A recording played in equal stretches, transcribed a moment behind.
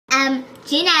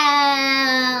OMG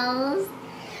nails!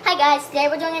 Hi guys, today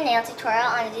we're doing a nail tutorial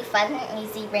on how to do fun and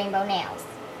easy rainbow nails.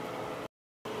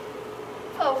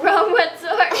 Oh, wrong one,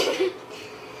 sorry.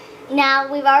 Now,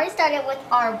 we've already started with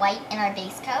our white and our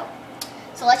base coat.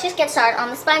 So let's just get started on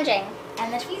the sponging.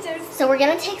 And the tweezers. So we're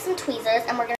going to take some tweezers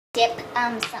and we're going to dip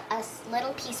a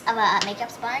little piece of a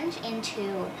makeup sponge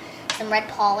into some red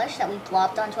polish that we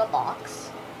blobbed onto a box.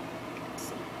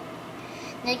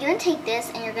 Now you're going to take this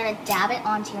and you're going to dab it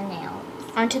onto your nail.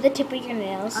 Onto the tip of your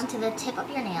nails. Onto the tip of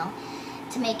your nail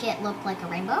to make it look like a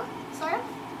rainbow, sort of.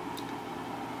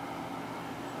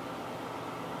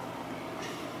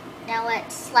 Now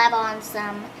let's slab on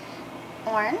some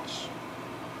orange.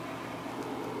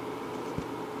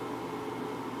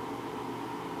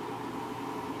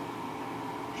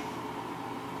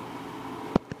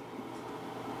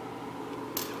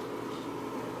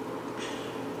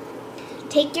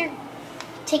 Take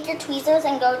your tweezers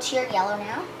and go to your yellow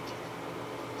now.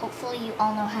 Hopefully you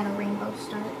all know how to rainbow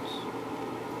starts.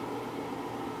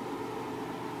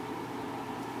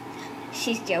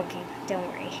 She's joking, don't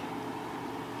worry.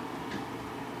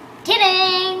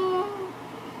 Kidding!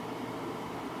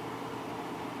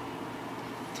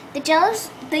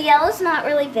 The yellow's not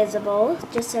really visible,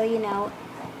 just so you know.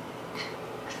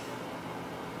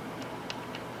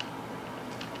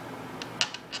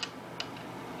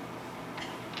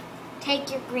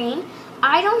 Take your green.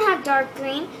 I don't have dark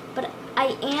green, but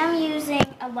I am using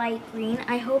a light green.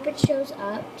 I hope it shows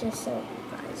up, just so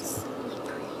you guys see.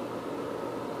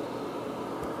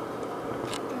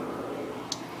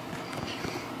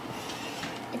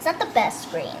 It's not the best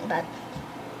green, but...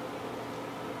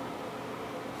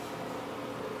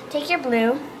 Take your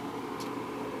blue.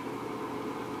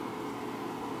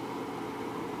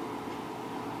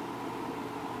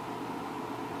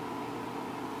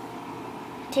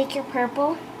 Take your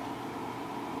purple.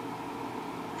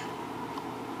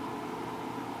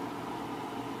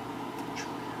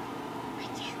 I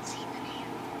can't see the nail.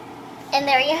 And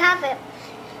there you have it.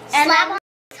 And slap on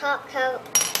the top coat.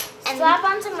 And slap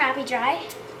on some Rappy Dry.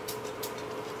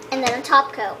 And then a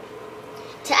top coat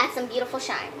to add some beautiful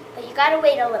shine. But you gotta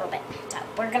wait a little bit. So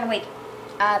we're gonna wait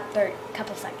for a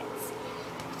couple seconds.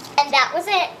 And that was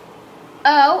it.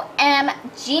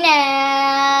 OMG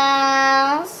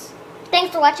nails.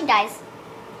 Thanks for watching, guys.